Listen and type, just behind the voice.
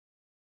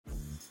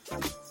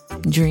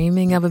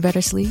Dreaming of a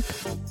better sleep?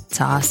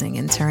 Tossing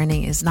and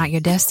turning is not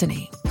your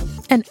destiny.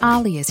 And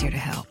Ollie is here to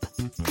help.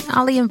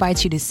 Ollie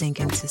invites you to sink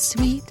into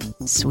sweet,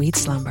 sweet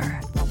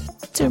slumber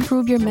to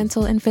improve your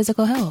mental and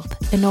physical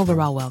health and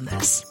overall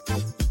wellness.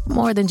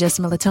 More than just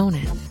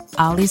melatonin,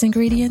 Ollie's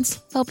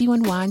ingredients help you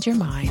unwind your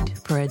mind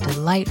for a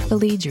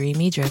delightfully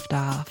dreamy drift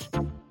off.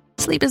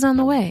 Sleep is on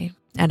the way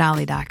at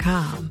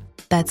Ollie.com.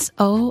 That's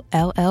OLLY.com.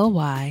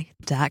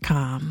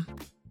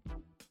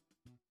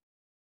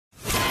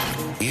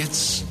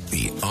 It's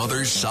The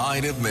Other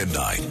Side of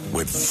Midnight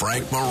with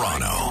Frank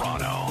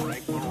Morano.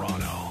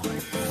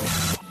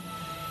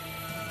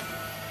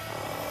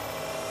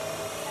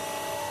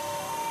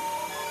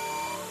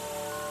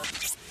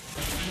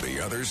 The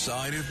Other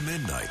Side of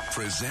Midnight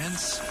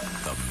presents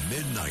The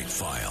Midnight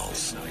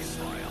Files.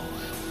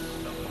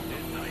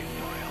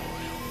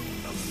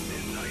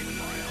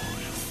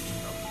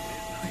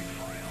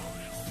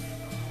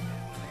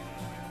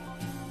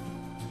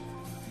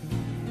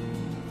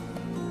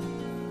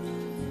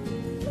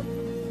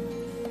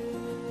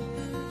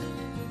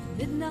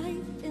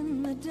 Midnight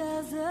in the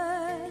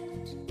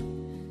desert,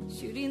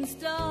 shooting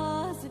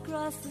stars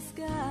across the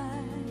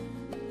sky.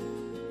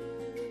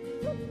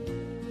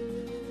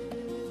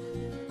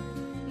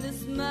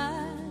 This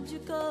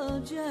magical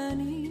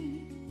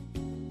journey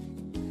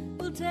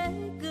will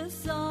take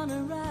us on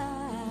a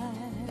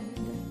ride,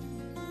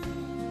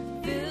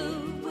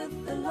 filled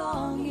with the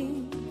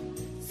longing,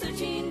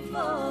 searching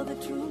for the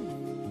truth.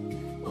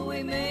 Will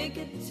we make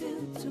it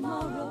till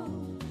tomorrow?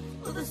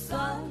 Will the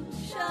sun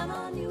shine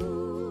on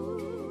you?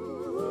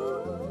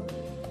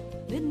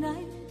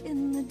 Midnight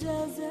in the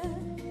desert,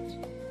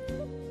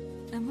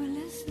 and we're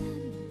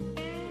listening.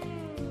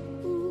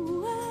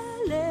 Ooh,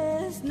 we're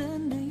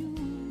listening to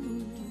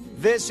you.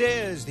 This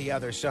is The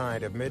Other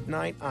Side of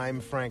Midnight.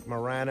 I'm Frank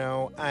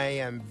Morano. I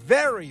am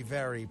very,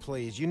 very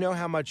pleased. You know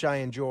how much I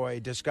enjoy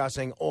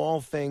discussing all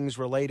things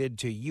related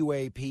to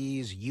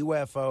UAPs,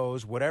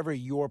 UFOs, whatever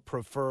your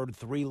preferred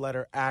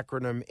three-letter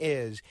acronym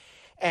is.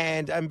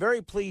 And I'm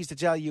very pleased to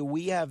tell you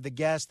we have the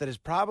guest that is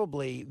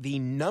probably the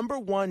number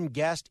one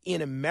guest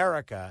in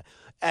America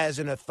as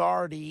an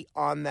authority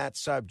on that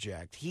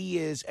subject. He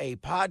is a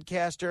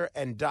podcaster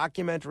and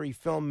documentary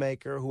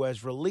filmmaker who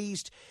has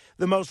released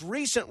the most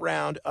recent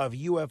round of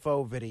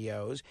UFO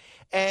videos,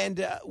 and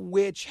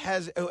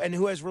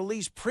who has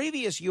released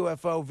previous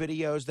UFO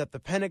videos that the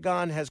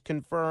Pentagon has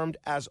confirmed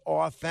as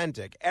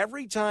authentic.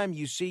 Every time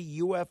you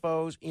see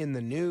UFOs in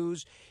the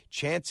news,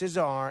 chances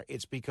are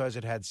it's because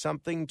it had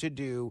something to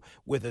do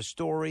with a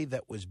story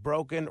that was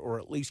broken or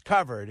at least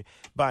covered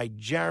by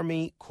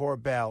Jeremy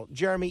Corbell.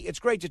 Jeremy, it's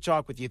great to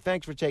talk with you.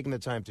 Thanks for taking the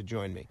time to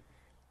join me.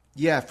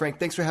 Yeah, Frank,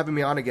 thanks for having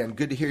me on again.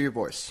 Good to hear your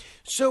voice.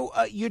 So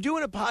you're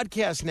doing a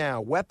podcast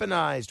now,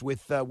 Weaponized,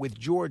 with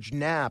George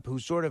Knapp,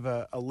 who's sort of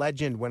a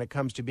legend when it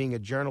comes to being a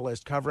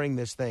journalist covering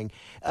this thing.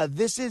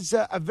 This is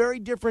a very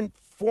different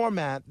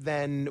format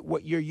than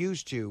what you're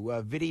used to,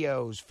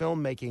 videos,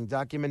 filmmaking,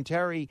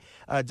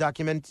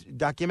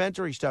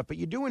 documentary stuff, but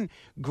you're doing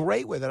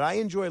great with it. I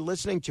enjoy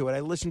listening to it. I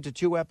listened to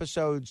 2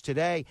 episodes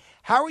today.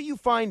 How are you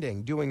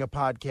finding doing a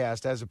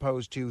podcast as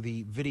opposed to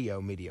the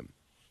video medium?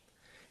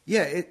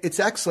 Yeah, it's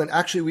excellent.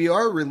 Actually, we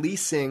are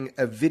releasing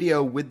a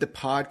video with the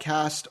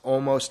podcast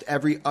almost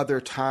every other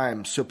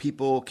time, so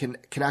people can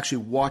actually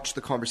watch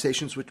the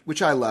conversations,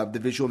 which I love, the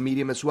visual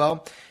medium as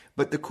well.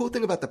 But the cool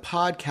thing about the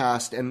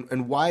podcast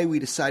and why we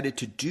decided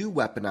to do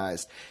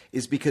Weaponized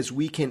is because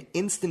we can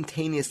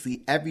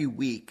instantaneously every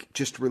week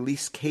just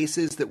release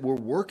cases that we're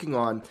working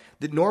on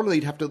that normally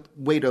you'd have to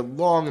wait a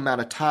long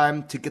amount of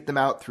time to get them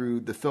out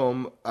through the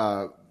film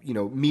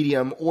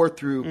medium or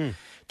through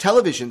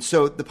television.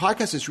 So the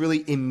podcast is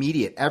really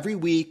immediate. Every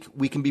week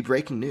we can be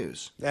breaking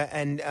news.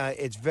 And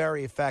it's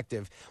very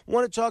effective. I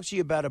want to talk to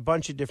you about a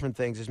bunch of different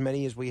things, as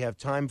many as we have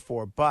time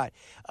for. But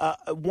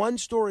one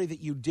story that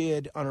you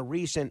did on a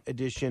recent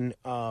edition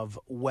of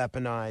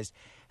Weaponized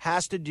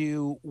has to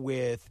do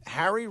with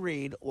Harry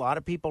Reid. A lot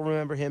of people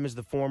remember him as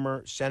the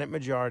former Senate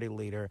Majority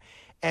Leader.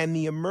 And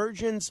the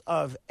emergence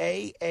of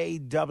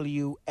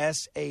AAWSAP,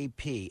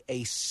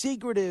 a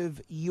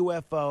secretive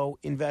UFO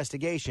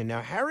investigation.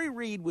 Now, Harry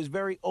Reid was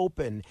very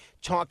open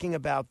talking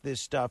about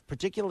this stuff,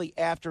 particularly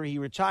after he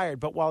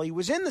retired. But while he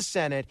was in the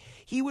Senate,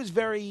 he was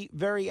very,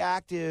 very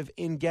active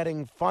in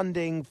getting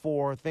funding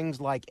for things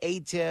like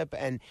ATIP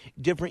and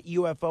different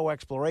UFO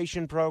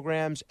exploration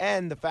programs.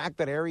 And the fact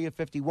that Area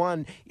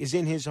 51 is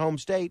in his home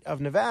state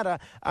of Nevada,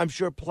 I'm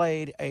sure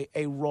played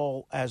a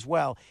role as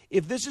well.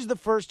 If this is the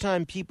first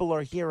time people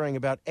are hearing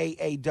about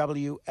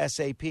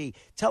AAWSAP,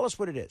 tell us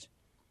what it is.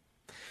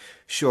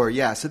 Sure,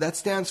 yeah. So that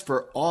stands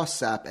for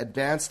AWSAP,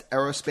 Advanced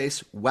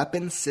Aerospace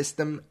Weapons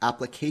System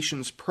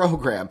Applications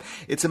Program.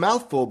 It's a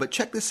mouthful, but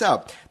check this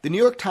out. The New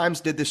York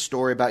Times did this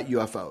story about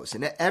UFOs,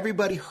 and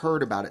everybody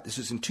heard about it. This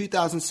was in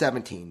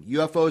 2017.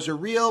 UFOs are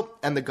real,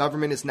 and the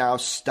government is now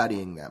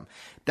studying them.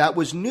 That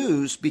was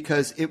news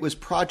because it was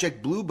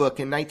Project Blue Book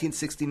in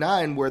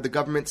 1969 where the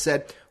government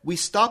said, we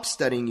stopped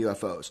studying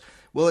UFOs.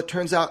 Well, it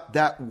turns out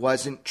that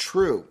wasn't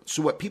true.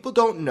 So what people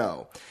don't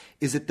know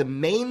is that the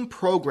main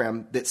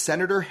program that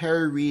Senator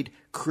Harry Reid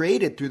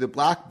created through the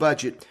black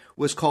budget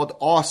was called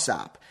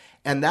OSAP.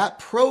 And that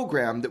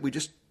program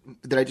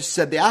that I just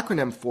said the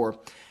acronym for,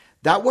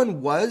 that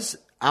one was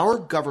our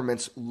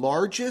government's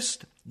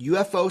largest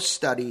UFO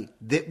study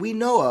that we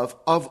know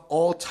of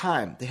all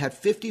time. They had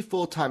 50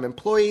 full-time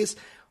employees,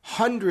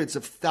 hundreds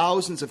of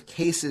thousands of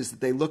cases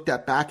that they looked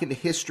at back into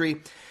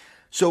history.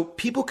 So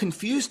people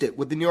confused it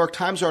with the New York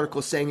Times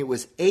article saying it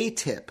was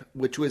ATIP,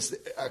 which was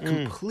a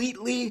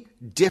completely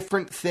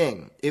different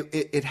thing.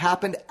 It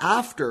happened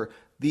after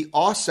the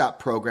OSAP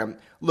program.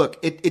 Look,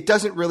 it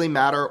doesn't really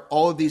matter,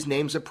 all of these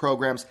names of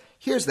programs.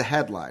 Here's the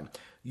headline.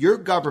 Your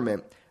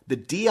government, the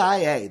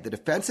DIA, the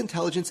Defense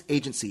Intelligence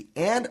Agency,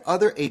 and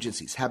other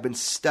agencies have been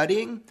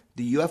studying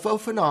the UFO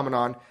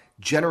phenomenon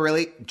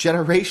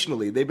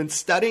generationally. They've been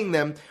studying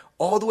them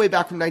all the way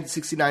back from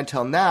 1969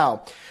 till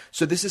now.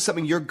 So this is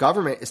something your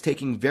government is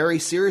taking very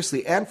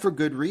seriously, and for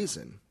good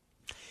reason.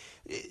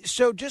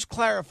 So just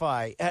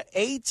clarify,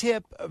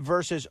 ATIP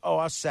versus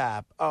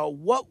OSAP,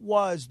 what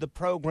was the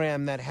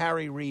program that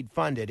Harry Reid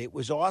funded? It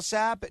was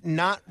OSAP,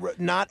 not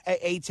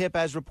ATIP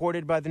as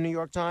reported by the New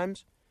York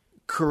Times?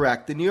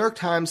 Correct. The New York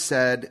Times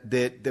said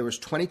that there was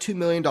 $22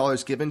 million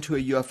given to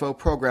a UFO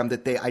program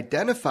that they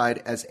identified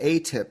as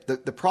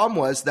ATIP. The problem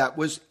was that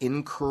was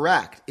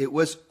incorrect. It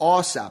was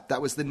OSAP.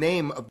 That was the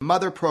name of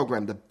mother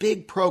program, the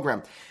big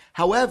program.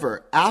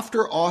 However,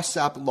 after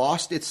OSAP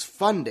lost its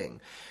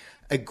funding,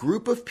 a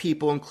group of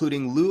people,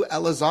 including Lou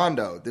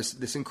Elizondo,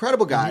 this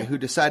incredible guy who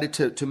decided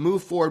to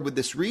move forward with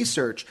this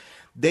research,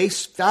 they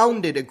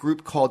founded a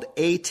group called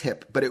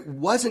ATIP, but it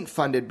wasn't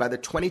funded by the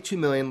 $22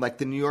 million like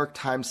the New York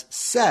Times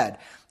said.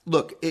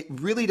 Look, it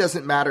really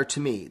doesn't matter to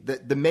me.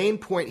 The main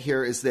point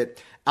here is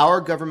that our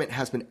government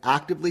has been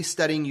actively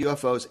studying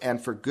UFOs,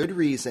 and for good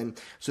reason.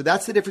 So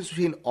that's the difference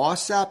between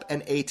OSAP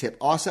and ATIP.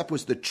 OSAP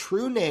was the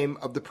true name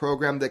of the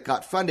program that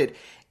got funded.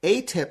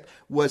 ATIP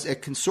was a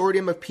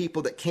consortium of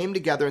people that came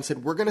together and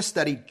said, we're going to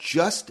study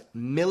just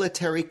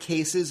military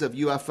cases of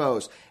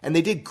UFOs. And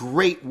they did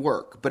great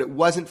work, but it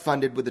wasn't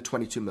funded with the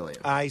 $22 million.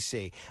 I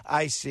see.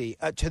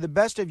 To the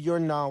best of your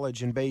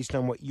knowledge and based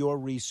on what your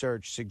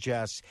research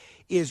suggests,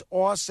 is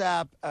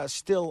OSAP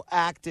still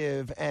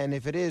active? And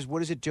if it is,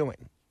 what is it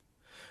doing?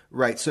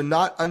 Right. So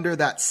not under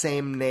that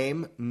same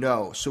name,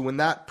 no. So when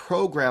that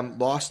program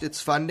lost its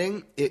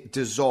funding, it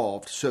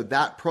dissolved. So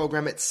that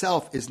program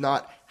itself is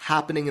not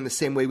happening in the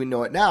same way we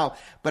know it now.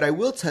 But I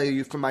will tell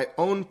you from my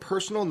own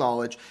personal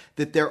knowledge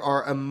that there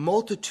are a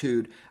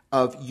multitude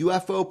of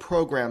UFO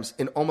programs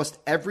in almost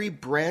every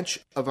branch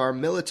of our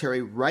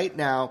military right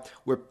now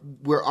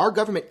where our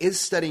government is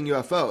studying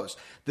UFOs.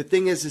 The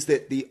thing is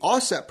that the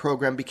OSAP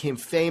program became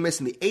famous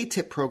and the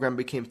ATIP program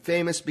became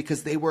famous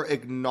because they were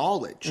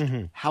acknowledged.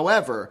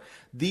 However,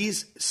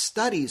 these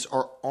studies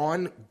are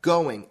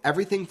ongoing.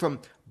 Everything from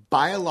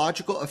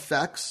biological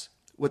effects,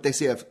 what they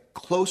say of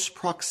close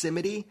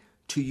proximity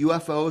to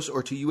UFOs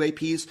or to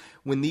UAPs,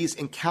 when these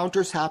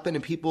encounters happen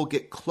and people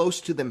get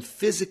close to them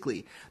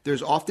physically,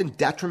 there's often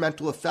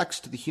detrimental effects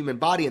to the human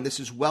body, and this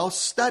is well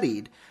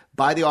studied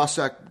by the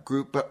OSAP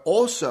group, but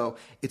also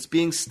it's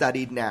being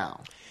studied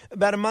now.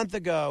 About a month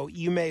ago,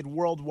 you made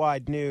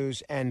worldwide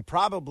news and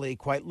probably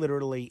quite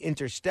literally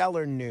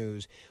interstellar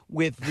news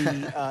with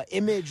the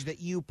image that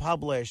you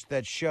published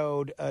that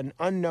showed an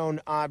unknown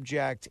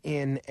object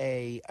in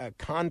a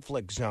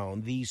conflict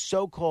zone, the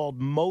so-called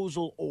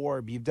Mosul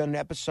Orb. You've done an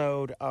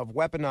episode of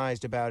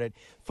Weaponized about it,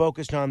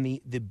 focused on the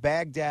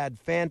Baghdad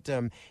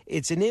Phantom.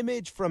 It's an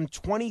image from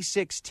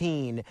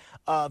 2016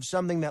 of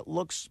something that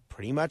looks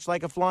pretty much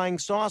like a flying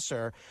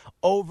saucer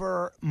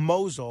over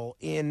Mosul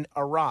in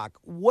Iraq.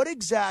 What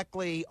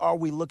exactly are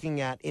we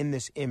looking at in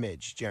this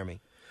image,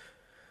 Jeremy?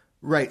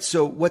 Right.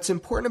 So what's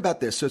important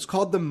about this, so it's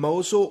called the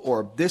Mosul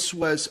Orb. This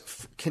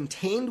was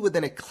contained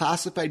within a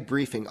classified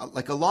briefing.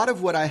 Like a lot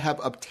of what I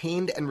have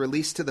obtained and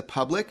released to the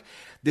public,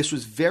 this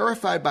was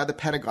verified by the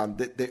Pentagon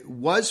that it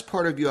was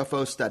part of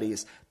UFO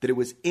studies, that it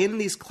was in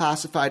these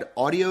classified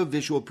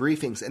audio-visual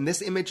briefings. And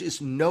this image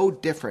is no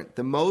different.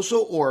 The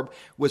Mosul Orb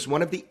was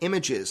one of the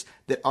images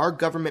that our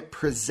government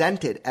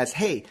presented as,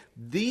 hey,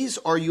 these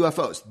are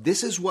UFOs.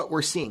 This is what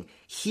we're seeing.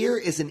 Here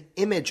is an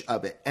image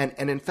of it. And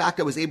in fact,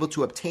 I was able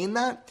to obtain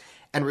that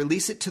and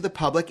release it to the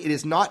public. It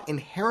is not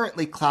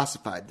inherently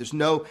classified. There's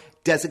no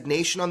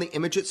designation on the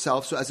image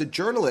itself. So as a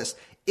journalist,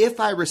 if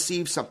I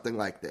receive something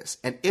like this,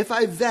 and if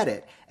I vet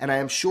it, and I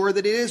am sure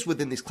that it is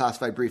within these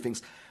classified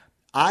briefings,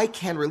 I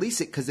can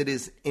release it because it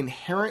is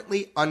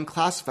inherently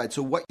unclassified.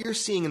 So what you're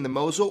seeing in the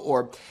Mosul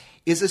Orb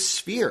is a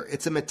sphere.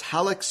 It's a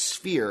metallic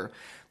sphere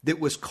that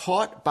was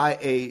caught by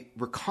a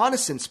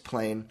reconnaissance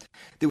plane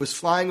that was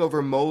flying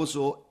over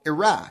Mosul,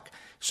 Iraq.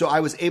 So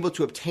I was able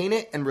to obtain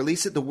it and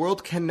release it. The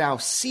world can now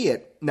see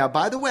it. Now,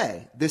 by the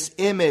way, this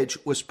image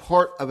was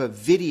part of a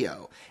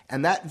video,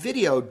 and that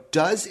video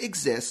does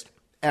exist,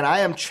 and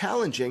I am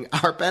challenging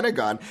our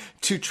Pentagon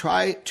to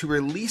try to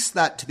release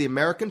that to the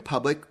American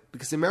public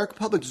because the American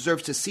public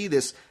deserves to see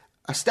this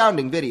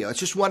astounding video. It's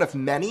just one of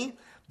many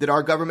that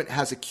our government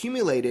has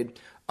accumulated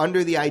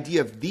under the idea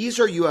of these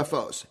are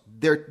UFOs.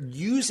 they're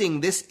using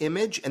this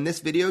image and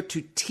this video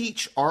to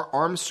teach our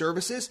armed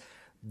services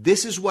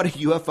this is what a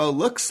UFO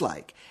looks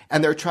like.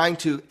 And they're trying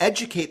to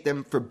educate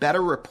them for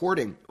better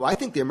reporting. Well, I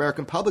think the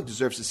American public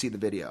deserves to see the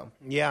video.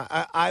 Yeah,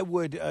 I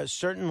would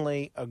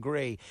certainly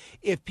agree.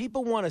 If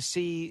people want to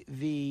see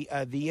the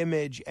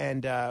image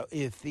and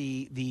if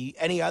the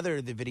any other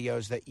of the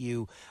videos that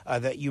you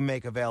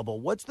make available,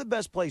 what's the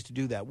best place to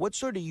do that? What's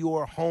sort of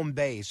your home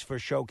base for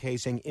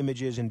showcasing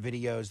images and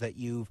videos that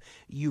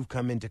you've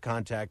come into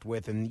contact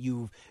with and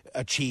you've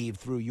achieved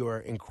through your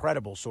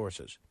incredible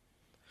sources?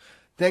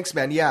 Thanks,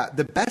 man. Yeah,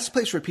 the best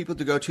place for people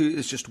to go to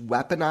is just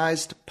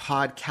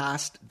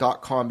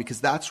weaponizedpodcast.com, because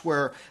that's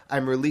where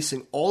I'm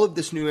releasing all of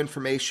this new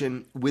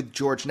information with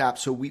George Knapp.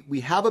 So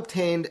we have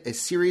obtained a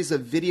series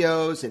of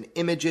videos and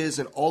images,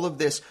 and all of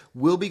this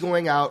will be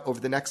going out over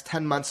the next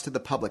 10 months to the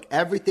public.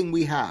 Everything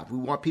we have. We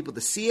want people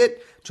to see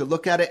it, to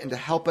look at it, and to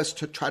help us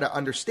to try to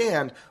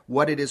understand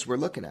what it is we're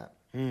looking at.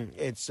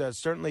 It's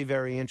certainly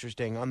very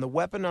interesting. On the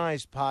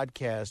Weaponized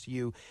podcast,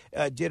 you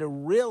did a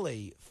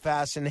really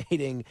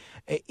fascinating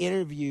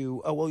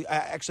interview,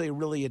 actually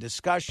really a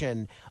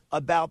discussion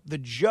about the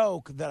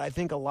joke that I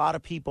think a lot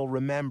of people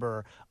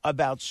remember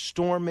about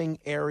storming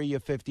Area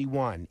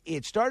 51.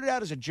 It started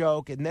out as a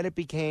joke, and then it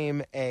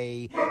became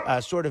a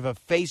sort of a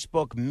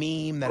Facebook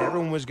meme that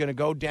everyone was going to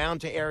go down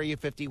to Area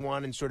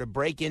 51 and sort of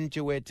break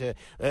into it to,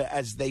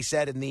 as they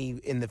said in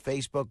the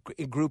Facebook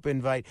group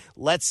invite,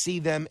 let's see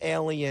them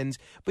aliens.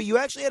 But you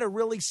actually had a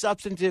really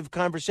substantive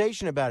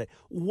conversation about it.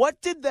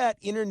 What did that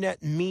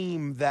internet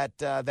meme,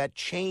 that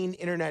chain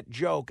internet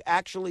joke,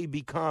 actually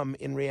become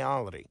in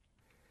reality?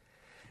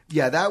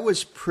 Yeah, that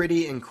was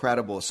pretty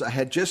incredible. So I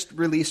had just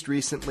released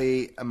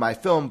recently my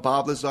film,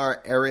 Bob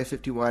Lazar, Area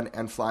 51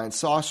 and Flying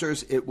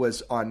Saucers. It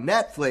was on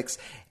Netflix,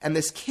 and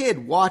this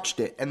kid watched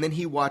it, and then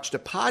he watched a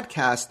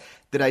podcast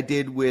that I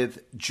did with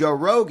Joe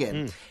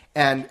Rogan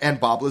and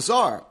Bob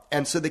Lazar.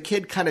 And so the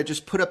kid kind of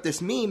just put up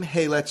this meme,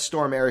 hey, let's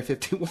storm Area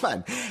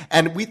 51.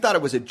 And we thought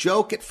it was a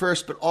joke at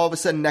first, but all of a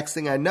sudden, next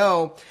thing I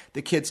know,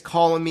 the kid's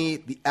calling me,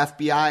 the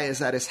FBI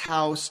is at his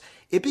house.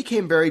 It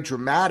became very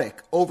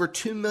dramatic. Over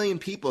 2 million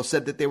people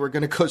said that they were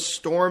going to go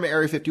storm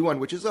Area 51,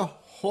 which is a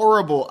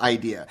horrible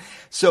idea.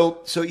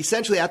 So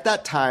essentially at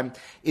that time,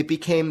 it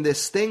became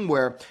this thing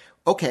where,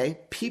 okay,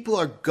 people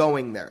are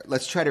going there.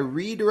 Let's try to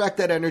redirect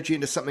that energy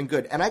into something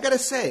good. And I got to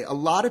say, a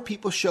lot of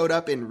people showed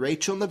up in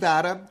Rachel,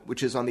 Nevada,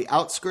 which is on the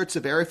outskirts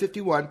of Area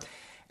 51.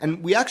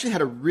 And we actually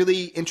had a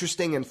really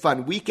interesting and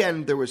fun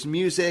weekend. There was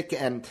music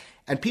and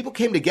people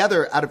came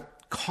together out of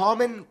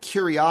common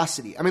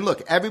curiosity. I mean,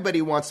 look,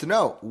 everybody wants to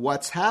know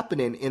what's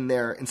happening in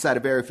there inside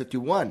of Area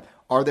 51.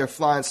 Are there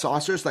flying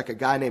saucers like a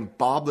guy named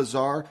Bob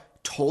Lazar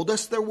told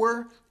us there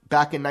were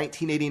back in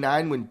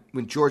 1989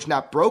 when George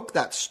Knapp broke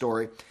that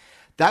story?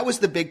 That was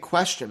the big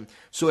question.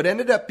 So it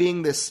ended up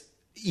being this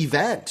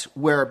event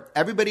where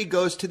everybody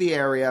goes to the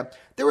area.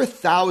 There were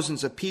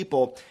thousands of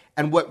people.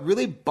 And what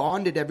really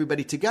bonded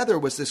everybody together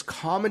was this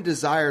common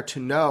desire to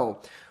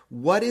know,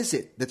 what is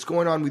it that's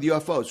going on with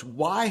UFOs?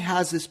 Why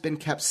has this been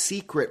kept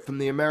secret from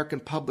the American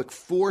public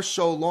for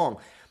so long?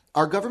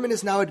 Our government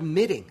is now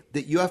admitting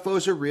that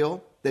UFOs are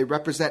real. They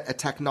represent a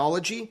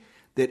technology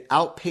that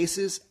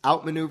outpaces,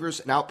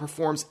 outmaneuvers, and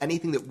outperforms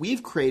anything that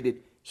we've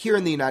created here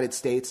in the United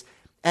States.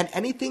 And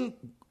anything,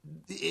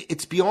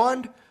 it's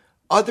beyond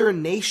other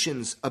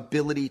nations'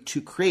 ability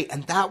to create.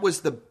 And that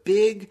was the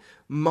big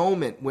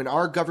moment when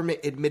our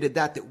government admitted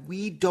that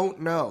we don't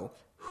know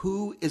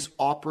who is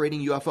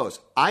operating UFOs.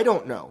 I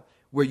don't know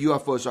where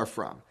UFOs are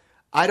from.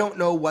 I don't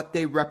know what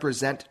they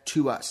represent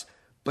to us.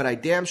 But I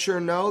damn sure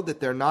know that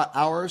they're not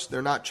ours,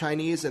 they're not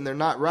Chinese, and they're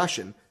not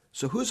Russian.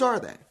 So whose are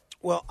they?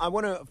 Well, I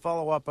want to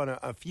follow up on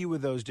a few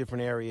of those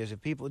different areas.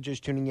 If people are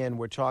just tuning in,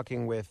 we're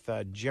talking with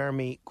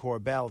Jeremy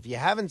Corbell. If you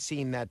haven't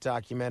seen that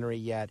documentary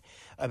yet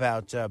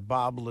about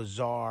Bob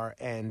Lazar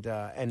and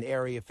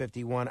Area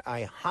 51,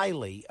 I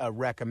highly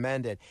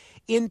recommend it.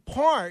 In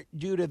part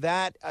due to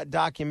that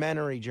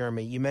documentary,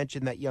 Jeremy, you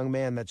mentioned that young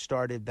man that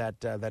started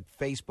that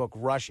Facebook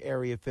Rush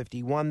Area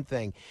 51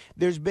 thing.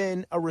 There's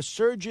been a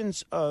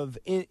resurgence of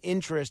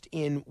interest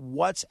in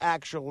what's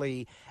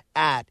actually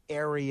at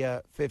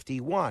Area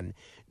 51.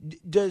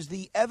 Does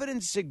the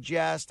evidence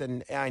suggest,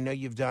 and I know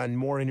you've done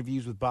more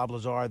interviews with Bob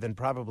Lazar than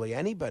probably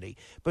anybody,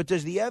 but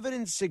does the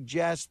evidence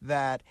suggest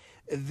that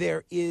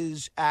there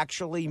is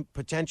actually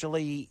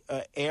potentially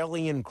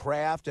alien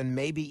craft and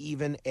maybe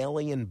even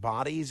alien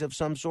bodies of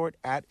some sort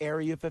at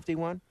Area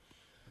 51?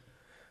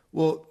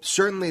 Well,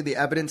 certainly the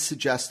evidence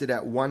suggested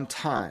at one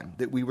time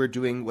that we were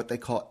doing what they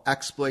call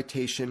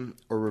exploitation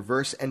or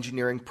reverse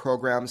engineering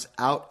programs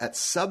out at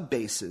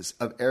sub-bases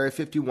of Area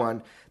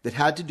 51 that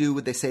had to do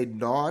with, they say,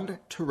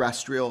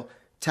 non-terrestrial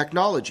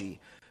technology,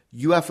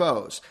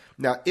 UFOs.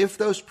 Now, if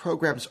those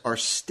programs are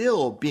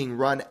still being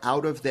run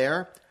out of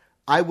there,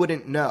 I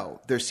wouldn't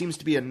know. There seems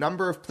to be a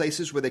number of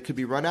places where they could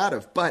be run out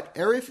of, but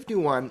Area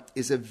 51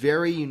 is a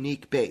very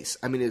unique base.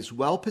 I mean, it is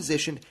well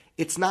positioned.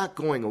 It's not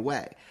going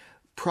away.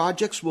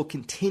 Projects will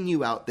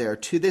continue out there.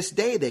 To this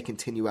day, they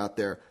continue out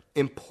there.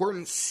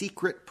 Important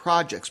secret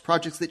projects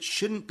that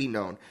shouldn't be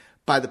known.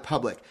 by the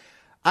public.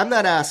 I'm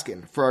not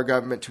asking for our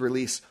government to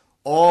release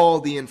all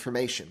the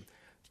information.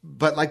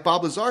 But like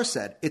Bob Lazar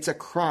said, it's a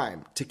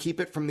crime to keep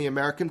it from the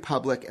American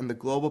public and the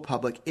global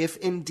public if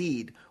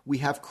indeed we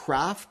have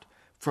craft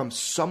from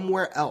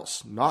somewhere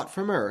else, not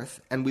from Earth,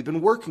 and we've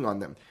been working on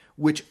them,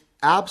 which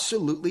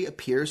absolutely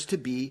appears to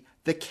be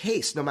the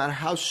case. No matter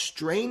how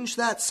strange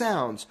that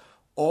sounds,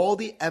 all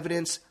the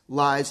evidence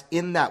lies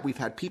in that. We've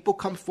had people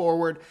come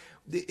forward,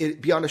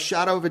 beyond a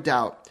shadow of a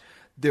doubt.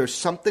 There's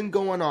something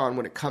going on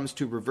when it comes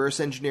to reverse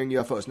engineering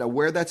UFOs. Now,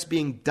 where that's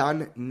being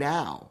done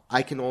now,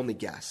 I can only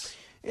guess.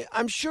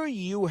 I'm sure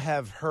you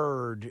have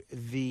heard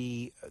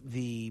the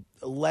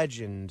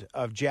legend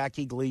of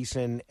Jackie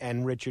Gleason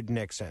and Richard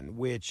Nixon,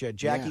 which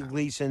Jackie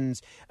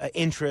Gleason's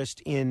interest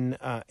in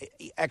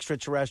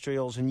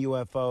extraterrestrials and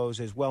UFOs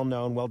is well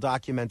known, well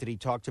documented. He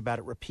talked about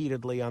it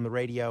repeatedly on the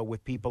radio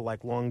with people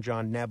like Long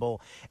John Nebel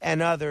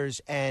and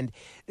others. And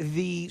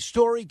the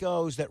story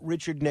goes that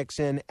Richard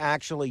Nixon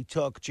actually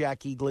took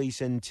Jackie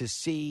Gleason to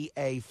see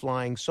a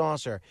flying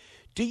saucer.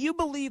 Do you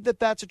believe that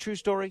that's a true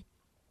story?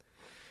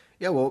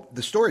 Yeah, well,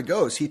 the story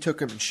goes he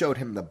took him and showed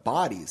him the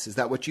bodies. Is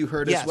that what you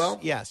heard as well?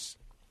 Yes.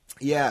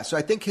 Yeah, so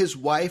I think his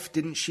wife,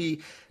 didn't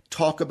she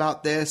talk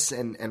about this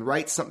and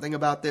write something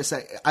about this?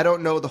 I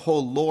don't know the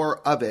whole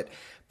lore of it.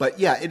 But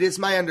yeah, it is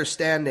my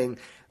understanding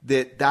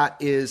that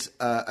is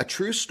a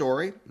true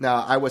story.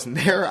 Now, I wasn't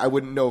there. I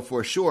wouldn't know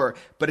for sure.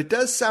 But it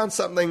does sound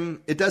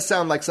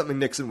like something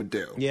Nixon would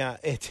do. Yeah,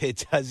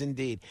 it does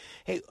indeed.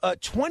 Hey,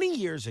 20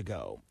 years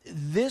ago,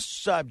 this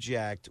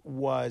subject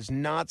was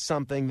not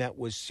something that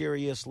was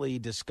seriously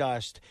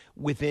discussed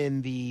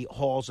within the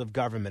halls of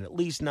government, at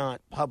least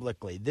not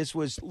publicly. This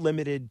was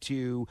limited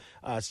to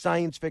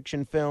science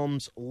fiction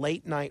films,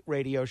 late-night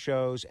radio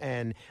shows,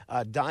 and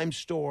dime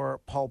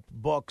store pulp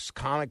books,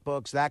 comic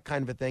books, that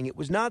kind of a thing. It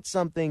was not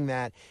something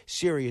that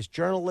serious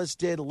journalists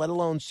did, let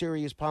alone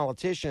serious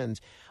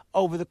politicians.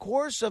 Over the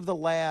course of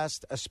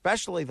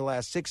especially the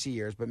last 6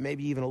 years, but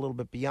maybe even a little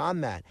bit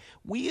beyond that,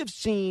 we have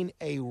seen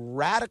a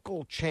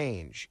radical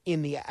change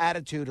in the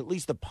attitude, at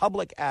least the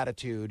public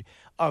attitude,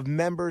 of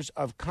members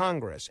of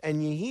Congress.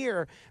 And you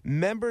hear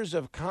members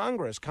of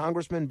Congress,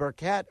 Congressman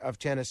Burkett of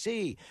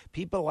Tennessee,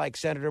 people like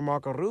Senator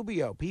Marco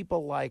Rubio,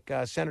 people like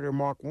Senator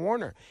Mark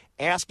Warner,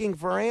 asking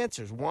for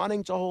answers,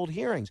 wanting to hold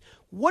hearings.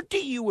 What do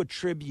you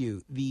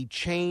attribute the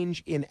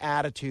change in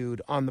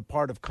attitude on the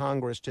part of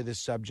Congress to this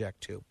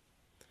subject to?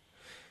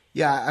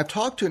 Yeah, I've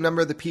talked to a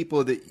number of the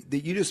people that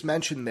you just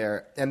mentioned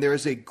there, and there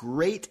is a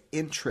great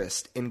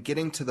interest in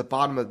getting to the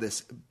bottom of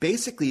this.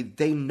 Basically,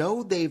 they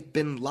know they've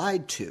been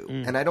lied to,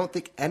 and I don't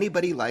think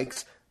anybody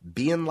likes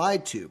being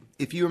lied to.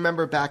 If you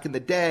remember back in the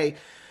day,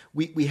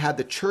 we had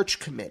the Church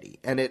Committee,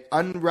 and it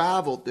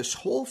unraveled this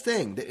whole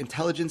thing that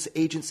intelligence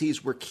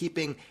agencies were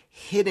keeping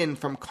hidden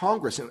from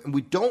Congress, and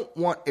we don't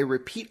want a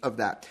repeat of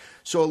that.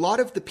 So a lot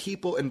of the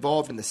people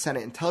involved in the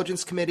Senate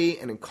Intelligence Committee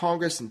and in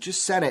Congress and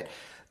just Senate,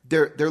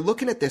 they're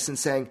looking at this and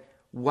saying,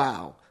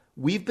 wow,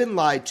 we've been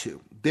lied to.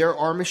 There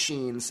are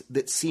machines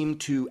that seem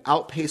to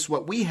outpace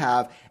what we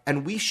have,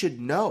 and we should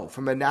know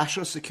from a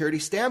national security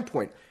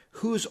standpoint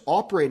who's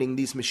operating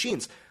these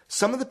machines.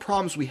 Some of the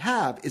problems we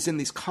have is in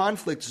these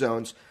conflict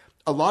zones,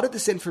 a lot of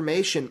this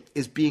information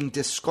is being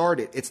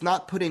discarded. It's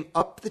not putting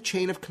up the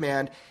chain of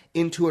command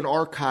into an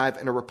archive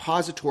and a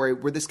repository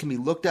where this can be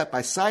looked at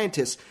by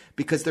scientists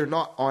because they're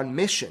not on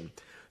mission.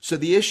 So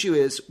the issue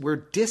is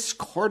we're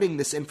discarding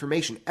this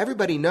information.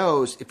 Everybody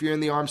knows, if you're in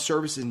the armed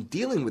services and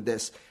dealing with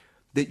this,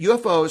 that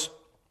UFOs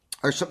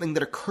are something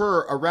that occur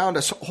around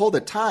us all the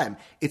time.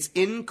 It's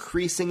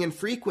increasing in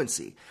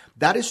frequency.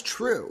 That is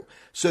true.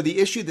 So the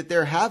issue that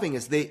they're having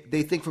is they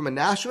think from a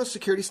national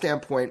security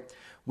standpoint,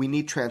 we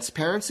need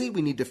transparency.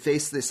 We need to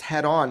face this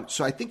head on.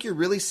 So I think you're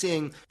really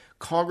seeing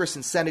Congress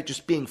and Senate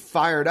just being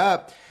fired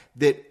up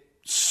that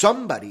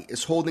somebody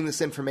is holding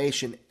this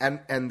information and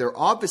they're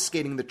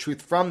obfuscating the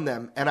truth from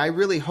them. And I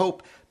really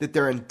hope that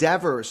their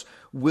endeavors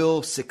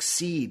will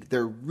succeed.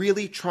 They're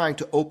really trying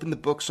to open the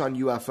books on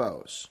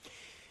UFOs.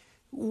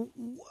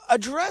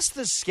 Address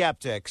the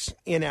skeptics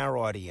in our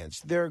audience.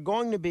 There are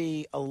going to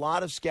be a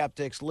lot of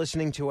skeptics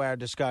listening to our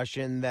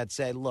discussion that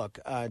say, look,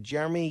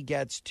 Jeremy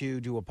gets to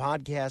do a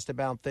podcast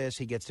about this.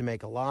 He gets to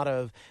make a lot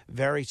of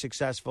very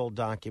successful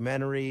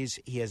documentaries.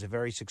 He has a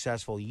very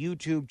successful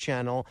YouTube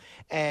channel.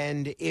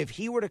 And if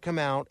he were to come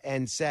out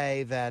and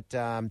say that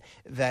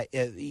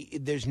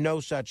there's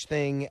no such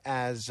thing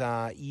as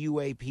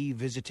UAP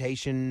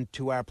visitation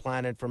to our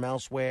planet from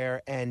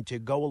elsewhere, and to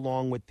go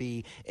along with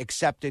the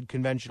accepted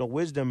conventional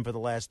wisdom for the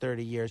last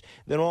 30 years,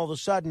 then all of a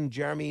sudden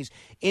Jeremy's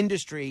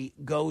industry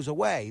goes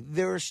away.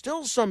 There are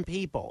still some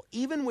people,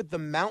 even with the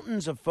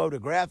mountains of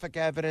photographic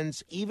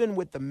evidence, even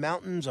with the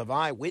mountains of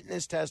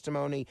eyewitness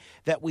testimony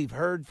that we've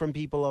heard from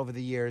people over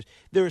the years,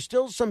 there are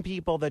still some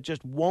people that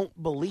just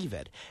won't believe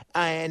it,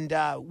 and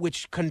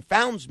which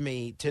confounds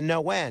me to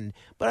no end.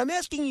 But I'm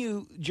asking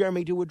you,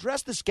 Jeremy, to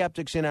address the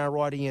skeptics in our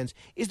audience.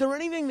 Is there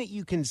anything that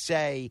you can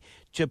say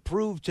to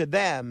prove to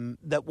them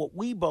that what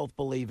we both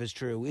believe is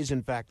true is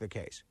in fact the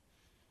case?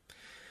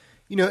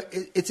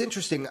 It's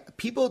interesting.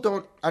 People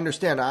don't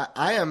understand.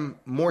 I am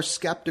more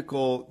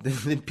skeptical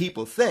than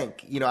people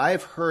think. I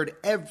have heard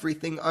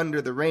everything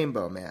under the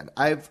rainbow, man.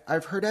 I've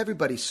heard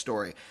everybody's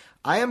story.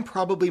 I am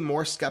probably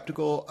more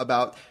skeptical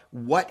about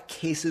what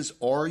cases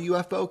are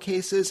UFO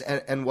cases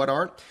and what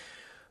aren't.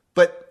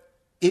 But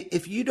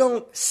if you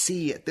don't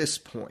see at this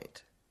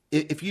point,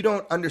 if you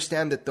don't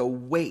understand that the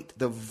weight,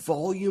 the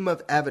volume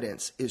of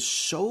evidence is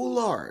so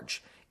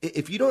large,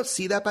 if you don't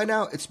see that by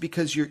now, it's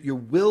because you're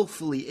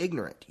willfully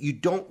ignorant. You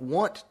don't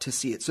want to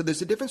see it. So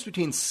there's a difference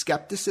between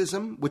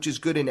skepticism, which is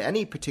good in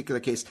any particular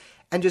case,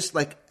 and just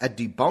like a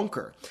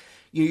debunker.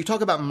 You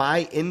talk about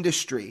my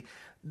industry.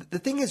 The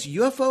thing is,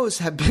 UFOs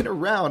have been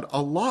around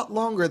a lot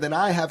longer than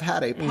I have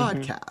had a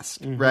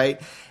podcast, right?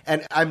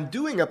 And I'm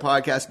doing a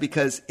podcast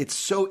because it's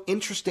so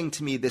interesting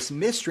to me, this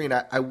mystery, and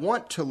I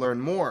want to learn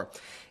more.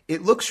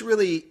 It looks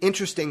really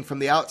interesting from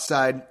the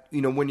outside,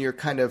 when you're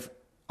kind of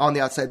on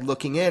the outside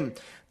looking in.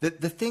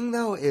 The thing,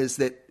 though, is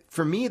that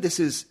for me, this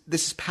is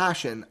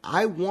passion.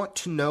 I want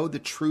to know the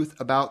truth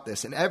about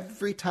this. And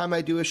every time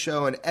I do a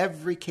show and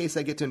every case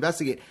I get to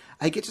investigate,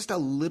 I get just a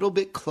little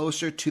bit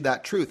closer to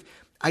that truth.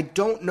 I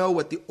don't know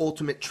what the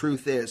ultimate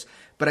truth is,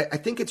 but I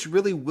think it's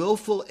really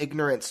willful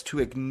ignorance to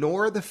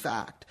ignore the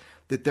fact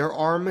that there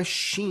are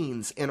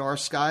machines in our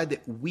sky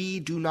that we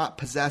do not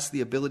possess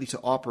the ability to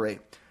operate.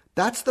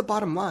 That's the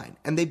bottom line.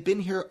 And they've been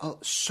here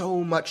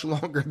so much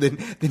longer than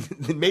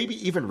maybe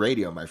even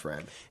radio, my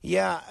friend.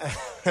 Yeah.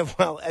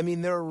 Well, I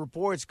mean, there are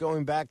reports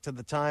going back to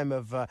the time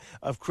of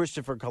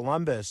Christopher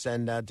Columbus,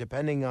 and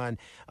depending on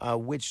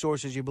which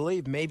sources you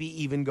believe,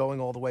 maybe even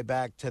going all the way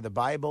back to the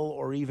Bible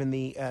or even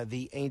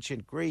the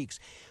ancient Greeks.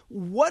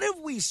 What have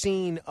we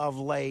seen of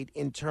late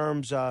in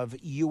terms of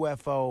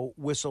UFO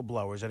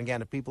whistleblowers? And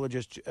again, if people are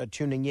just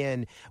tuning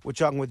in, we're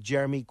talking with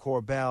Jeremy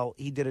Corbell.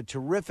 He did a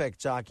terrific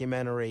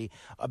documentary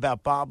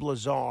about Bob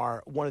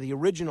Lazar, one of the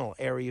original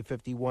Area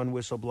 51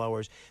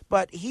 whistleblowers.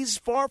 But he's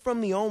far from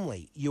the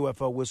only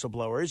UFO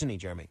whistleblower, isn't he,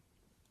 Jeremy?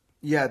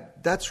 Yeah,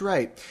 that's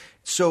right.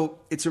 So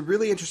it's a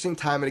really interesting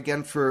time. And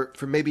again, for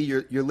maybe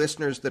your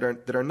listeners that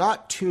are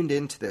not tuned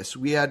into this,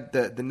 we had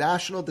the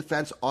National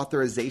Defense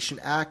Authorization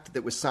Act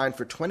that was signed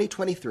for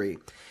 2023.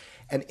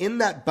 And in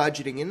that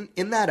budgeting,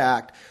 in that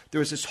act, there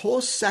was this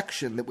whole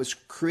section that was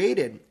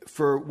created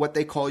for what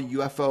they call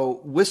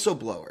UFO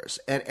whistleblowers.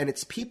 And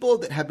it's people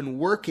that have been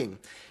working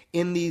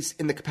in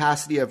the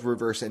capacity of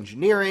reverse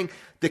engineering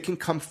that can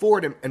come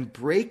forward and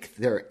break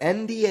their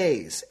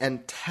NDAs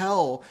and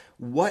tell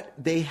what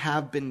they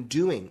have been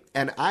doing.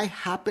 And I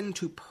happen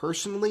to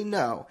personally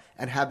know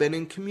and have been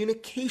in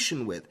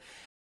communication with.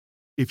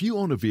 If you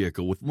own a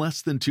vehicle with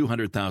less than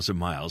 200,000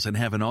 miles and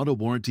have an auto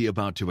warranty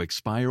about to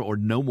expire or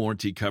no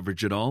warranty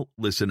coverage at all,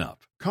 listen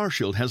up.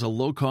 CarShield has a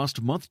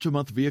low-cost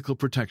month-to-month vehicle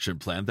protection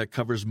plan that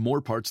covers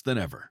more parts than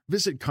ever.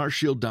 Visit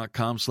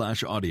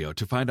carshield.com/audio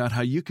to find out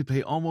how you could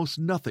pay almost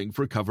nothing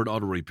for covered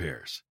auto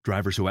repairs.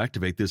 Drivers who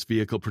activate this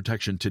vehicle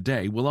protection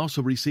today will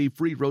also receive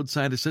free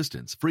roadside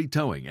assistance, free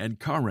towing, and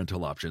car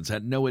rental options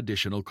at no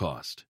additional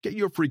cost. Get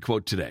your free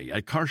quote today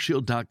at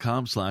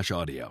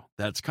carshield.com/audio.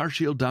 That's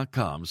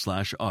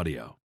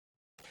carshield.com/audio.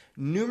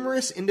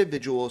 Numerous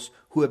individuals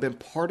who have been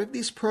part of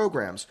these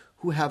programs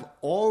who have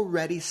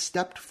already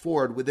stepped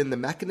forward within the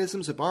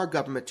mechanisms of our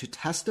government to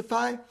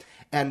testify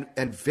and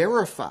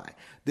verify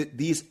that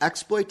these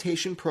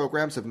exploitation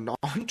programs of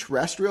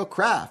non-terrestrial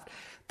craft,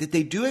 that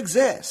they do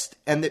exist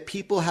and that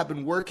people have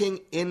been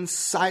working in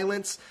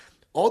silence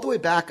all the way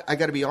back, I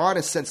got to be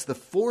honest, since the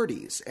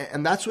 40s.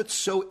 And that's what's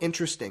so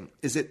interesting,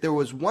 is that there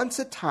was once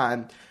a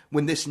time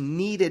when this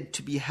needed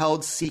to be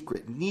held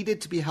secret,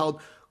 needed to be held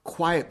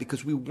quiet,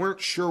 because we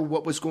weren't sure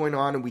what was going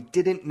on and we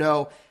didn't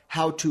know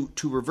how to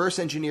reverse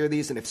engineer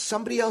these. And if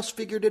somebody else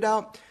figured it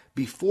out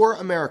before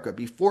America,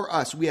 before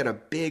us, we had a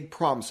big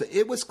problem. So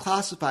it was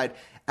classified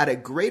at a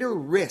greater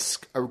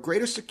risk, a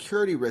greater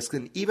security risk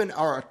than even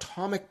our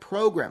atomic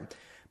program.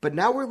 But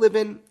now we're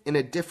living in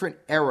a different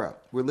era.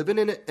 We're living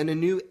in a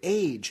new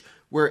age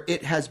where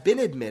it has been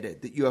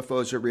admitted that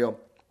UFOs are real.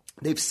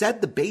 They've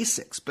said the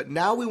basics, but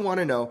now we want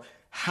to know,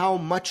 how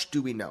much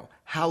do we know?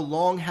 How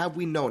long have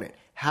we known it?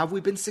 Have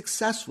we been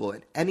successful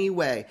in any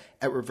way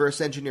at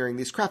reverse engineering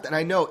these craft? And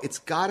I know it's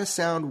got to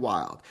sound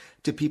wild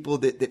to people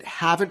that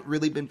haven't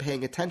really been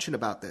paying attention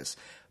about this,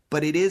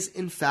 but it is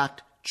in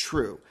fact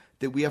true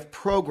that we have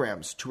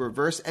programs to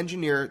reverse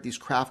engineer these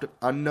craft of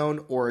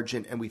unknown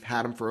origin, and we've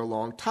had them for a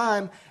long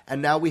time.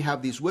 And now we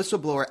have these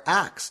whistleblower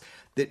acts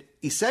that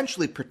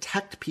essentially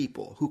protect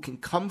people who can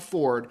come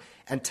forward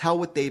and tell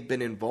what they've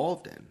been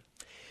involved in.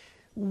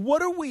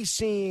 What are we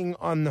seeing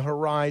on the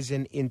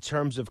horizon in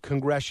terms of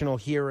congressional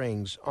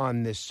hearings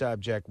on this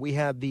subject? We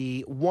had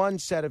the one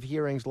set of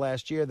hearings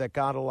last year that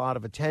got a lot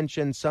of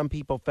attention. Some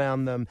people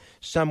found them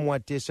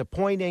somewhat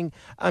disappointing.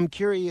 I'm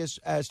curious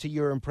as to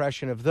your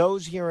impression of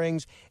those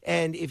hearings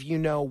and if you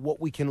know what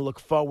we can look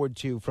forward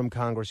to from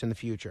Congress in the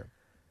future.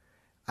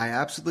 I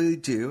absolutely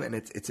do, and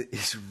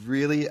it's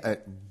really a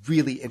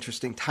really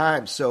interesting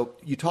time. So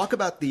you talk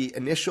about the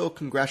initial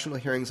congressional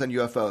hearings on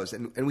UFOs,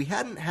 and we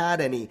hadn't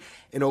had any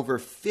in over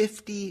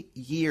 50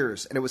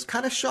 years, and it was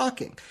kind of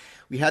shocking.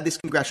 We had these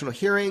congressional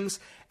hearings,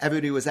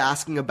 everybody was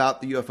asking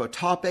about the UFO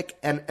topic,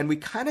 and we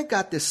kind of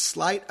got this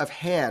sleight of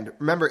hand.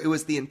 Remember, it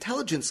was the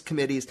intelligence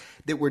committees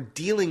that were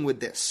dealing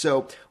with this,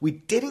 so we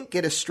didn't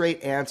get a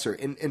straight answer.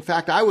 In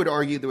fact, I would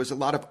argue there was a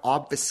lot of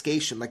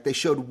obfuscation. Like, they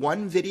showed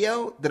one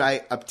video that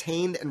I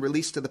obtained and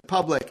released to the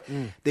public.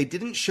 They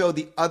didn't show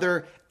the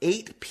other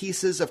 8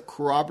 pieces of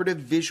corroborative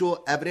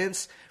visual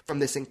evidence from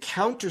this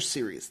encounter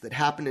series that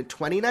happened in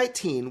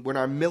 2019 when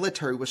our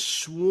military was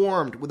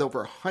swarmed with over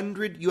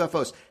 100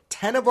 UFOs,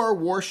 10 of our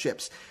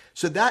warships.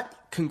 So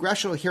that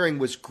congressional hearing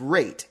was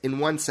great in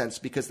one sense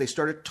because they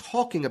started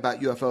talking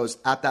about UFOs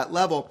at that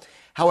level.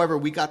 However,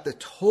 we got the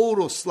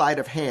total sleight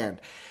of hand.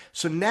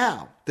 So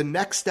now the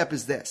next step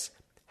is this: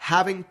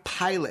 having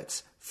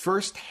pilots,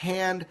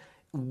 firsthand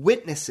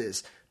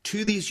witnesses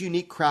to these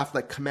unique craft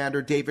like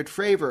Commander David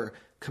Fravor,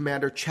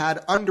 Commander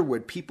Chad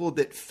Underwood, people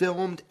that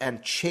filmed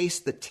and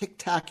chased the Tic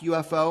Tac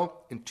UFO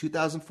in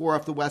 2004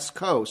 off the West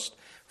Coast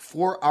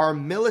for our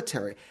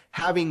military.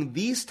 Having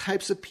these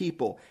types of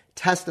people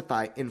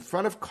testify in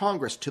front of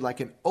Congress to like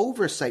an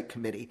oversight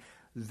committee,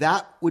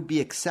 that would be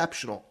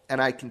exceptional.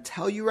 And I can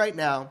tell you right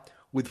now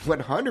with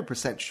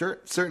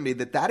 100% certainty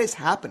that that is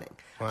happening.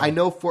 Wow. I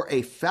know for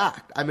a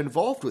fact. I'm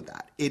involved with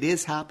that. It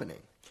is happening.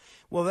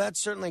 Well, that's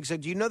certainly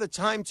exciting. Do you know the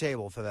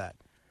timetable for that?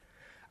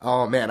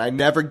 Oh, man, I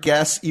never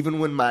guess even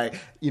when my,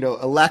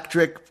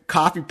 electric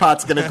coffee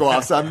pot's going to go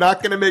off. So I'm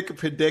not going to make a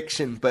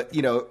prediction, but,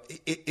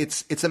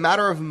 it's a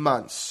matter of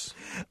months.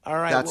 All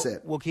right. That's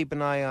it. We'll keep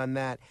an eye on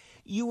that.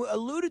 You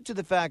alluded to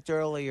the fact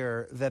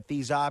earlier that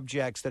these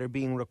objects that are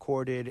being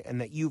recorded and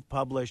that you've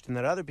published and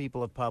that other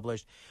people have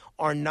published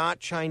are not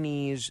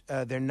Chinese.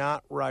 They're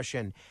not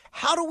Russian.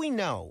 How do we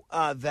know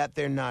that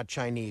they're not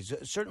Chinese?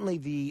 Certainly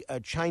the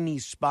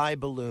Chinese spy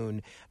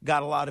balloon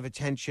got a lot of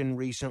attention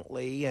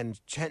recently, and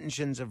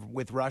tensions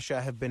with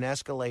Russia have been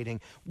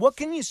escalating. What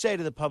can you say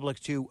to the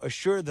public to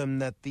assure them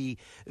that the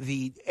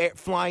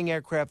flying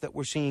aircraft that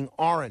we're seeing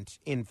aren't,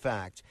 in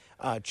fact,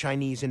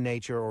 Chinese in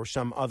nature or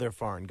some other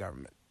foreign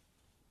government?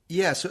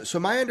 Yeah, so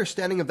my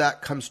understanding of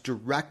that comes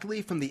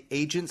directly from the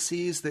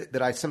agencies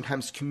that I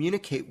sometimes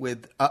communicate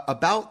with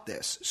about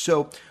this.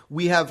 So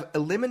we have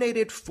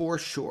eliminated for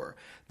sure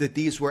that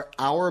these were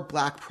our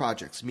black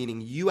projects, meaning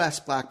U.S.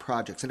 black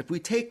projects. And if we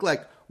take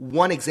like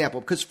one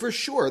example, because for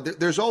sure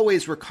there's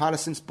always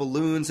reconnaissance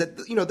balloons that,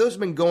 those have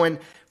been going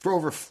for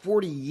over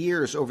 40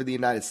 years over the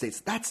United States.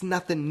 That's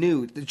nothing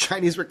new. The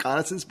Chinese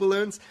reconnaissance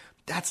balloons,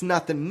 that's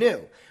nothing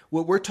new.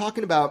 What we're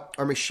talking about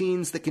are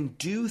machines that can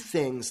do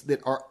things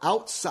that are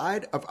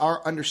outside of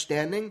our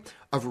understanding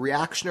of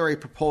reactionary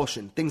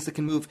propulsion, things that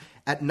can move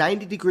at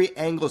 90-degree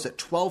angles at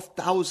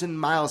 12,000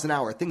 miles an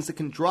hour, things that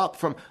can drop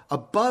from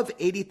above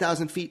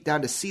 80,000 feet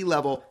down to sea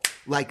level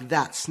like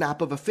that,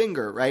 snap of a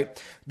finger,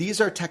 right?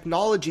 These are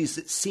technologies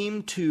that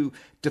seem to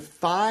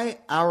defy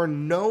our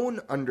known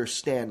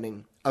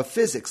understanding of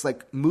physics,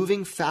 like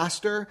moving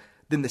faster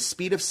than the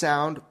speed of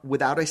sound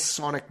without a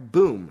sonic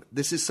boom.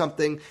 This is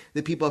something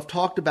that people have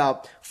talked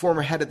about.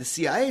 Former head of the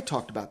CIA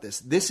talked about this.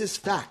 This is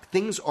fact.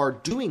 Things are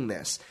doing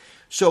this.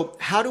 So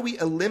how do we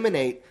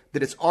eliminate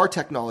that it's our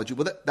technology?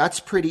 Well, that's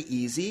pretty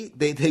easy.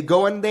 They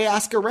go and they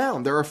ask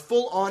around. There are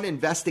full-on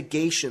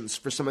investigations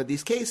for some of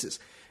these cases.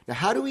 Now,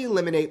 how do we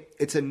eliminate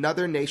it's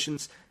another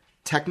nation's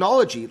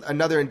technology,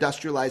 another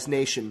industrialized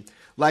nation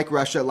like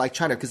Russia, like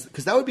China?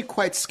 Because that would be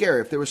quite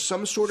scary if there was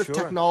some sort of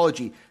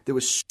technology that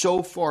was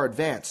so far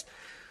advanced.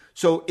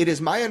 So it is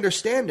my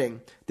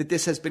understanding that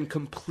this has been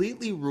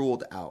completely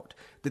ruled out,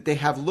 that they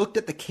have looked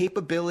at the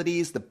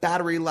capabilities, the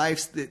battery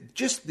lives,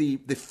 just the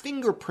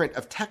fingerprint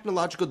of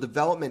technological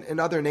development in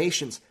other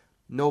nations.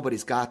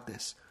 Nobody's got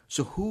this.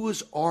 So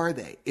whose are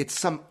they? It's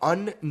some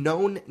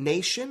unknown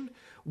nation?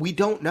 We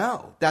don't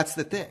know. That's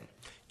the thing.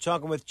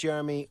 Talking with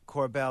Jeremy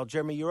Corbell.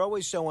 Jeremy, you're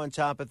always so on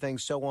top of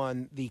things, so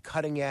on the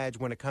cutting edge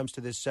when it comes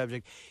to this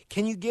subject.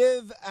 Can you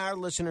give our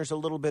listeners a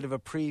little bit of a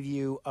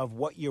preview of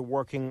what you're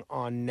working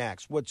on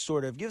next?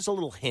 Give us a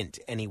little hint,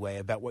 anyway,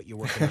 about what you're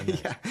working on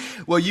next. Yeah.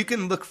 Well, you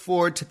can look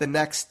forward to the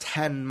next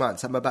 10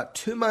 months. I'm about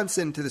 2 months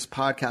into this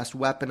podcast,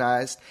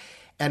 Weaponized,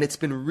 and it's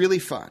been really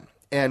fun.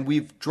 And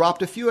we've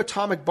dropped a few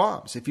atomic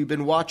bombs. If you've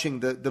been watching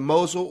the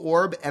Mosul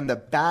Orb and the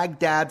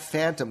Baghdad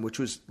Phantom, which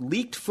was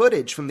leaked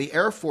footage from the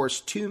Air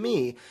Force to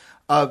me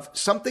of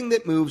something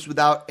that moves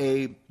without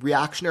a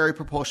reactionary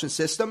propulsion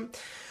system.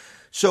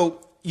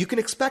 So you can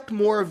expect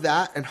more of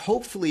that, and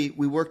hopefully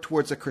we work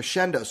towards a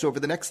crescendo. So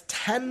over the next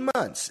 10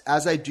 months,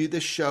 as I do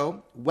this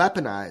show,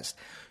 Weaponized,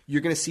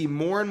 you're going to see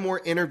more and more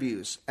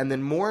interviews and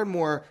then more and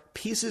more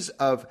pieces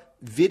of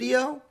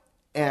video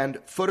and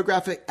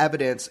photographic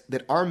evidence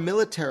that our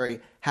military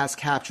has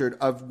captured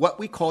of what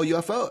we call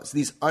UFOs,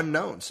 these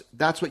unknowns.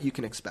 That's what you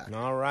can expect.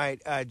 All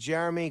right.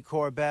 Jeremy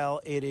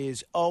Corbell, it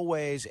is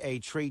always a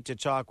treat to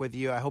talk with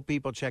you. I hope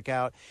people check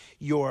out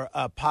your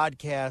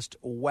podcast,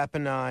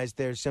 Weaponized.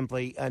 There's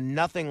simply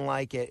nothing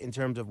like it in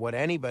terms of what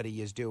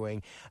anybody is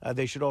doing.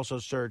 They should also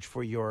search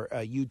for your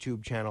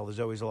YouTube channel. There's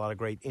always a lot of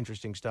great,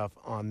 interesting stuff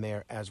on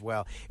there as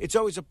well. It's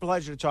always a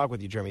pleasure to talk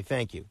with you, Jeremy.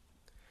 Thank you.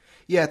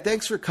 Yeah,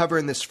 thanks for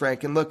covering this,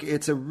 Frank. And look,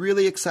 it's a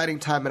really exciting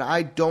time, and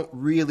I don't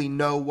really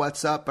know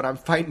what's up, but I'm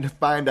fighting to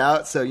find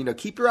out. So,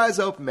 keep your eyes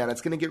open, man.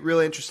 It's going to get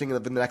really interesting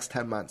in the next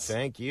 10 months.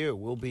 Thank you.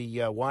 We'll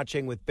be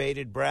watching with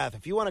bated breath.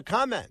 If you want to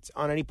comment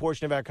on any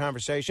portion of our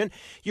conversation,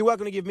 you're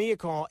welcome to give me a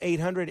call,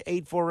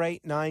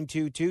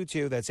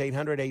 800-848-9222. That's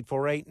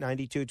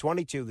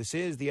 800-848-9222. This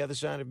is The Other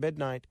Side of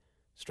Midnight.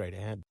 Straight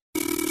ahead.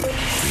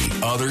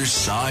 The Other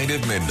Side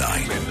of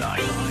Midnight.